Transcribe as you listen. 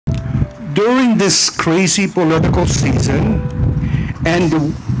During this crazy political season, and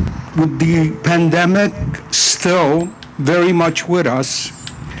with the pandemic still very much with us,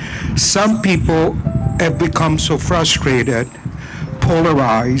 some people have become so frustrated,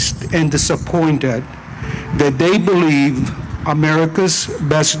 polarized, and disappointed that they believe America's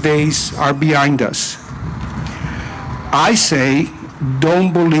best days are behind us. I say,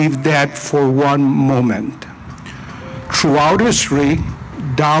 don't believe that for one moment. Throughout history,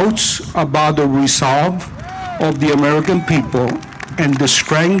 doubts about the resolve of the American people and the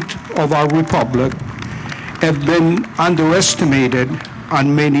strength of our republic have been underestimated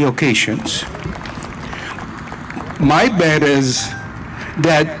on many occasions. My bet is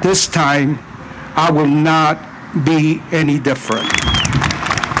that this time I will not be any different.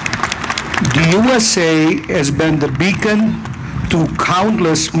 The USA has been the beacon to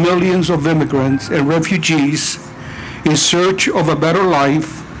countless millions of immigrants and refugees in search of a better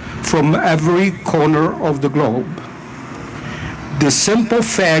life from every corner of the globe. The simple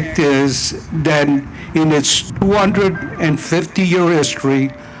fact is that in its 250-year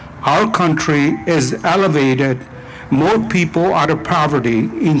history, our country has elevated more people out of poverty,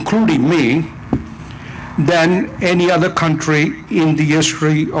 including me, than any other country in the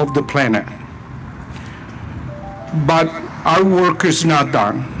history of the planet. But our work is not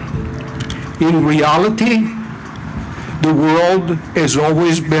done. In reality, the world has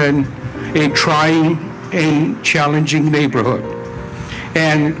always been a trying and challenging neighborhood.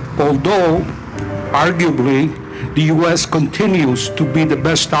 And although, arguably, the U.S. continues to be the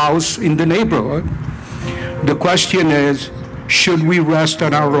best house in the neighborhood, the question is, should we rest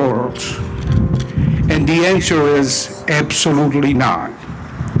on our laurels? And the answer is absolutely not.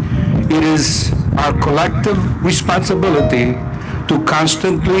 It is our collective responsibility to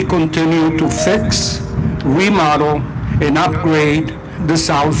constantly continue to fix, remodel, and upgrade this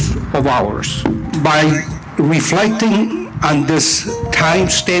house of ours. By reflecting on this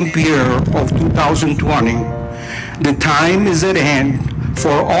time-stamped year of 2020, the time is at hand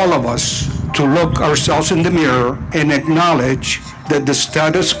for all of us to look ourselves in the mirror and acknowledge that the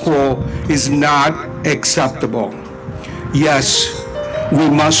status quo is not acceptable. Yes, we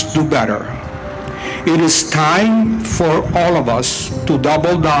must do better. It is time for all of us to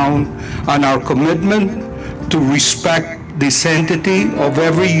double down on our commitment to respect the sanctity of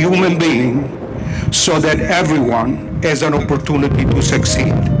every human being so that everyone has an opportunity to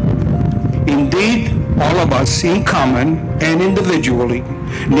succeed. Indeed, all of us in common and individually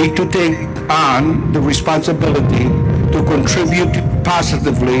need to take on the responsibility to contribute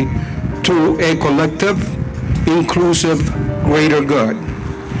positively to a collective, inclusive, greater good.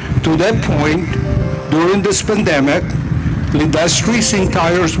 To that point, during this pandemic, LiDestri's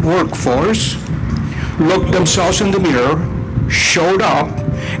entire workforce looked themselves in the mirror, showed up,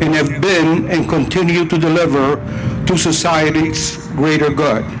 and have been and continue to deliver to society's greater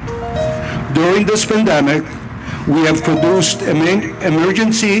good. During this pandemic, we have produced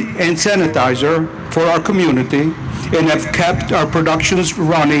emergency hand sanitizer for our community and have kept our productions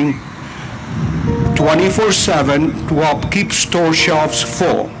running 24/7 to help keep store shelves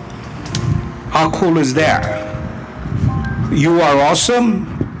full. How cool is that? You are awesome.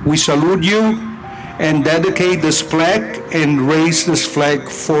 We salute you and dedicate this plaque and raise this flag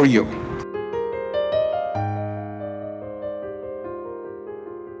for you.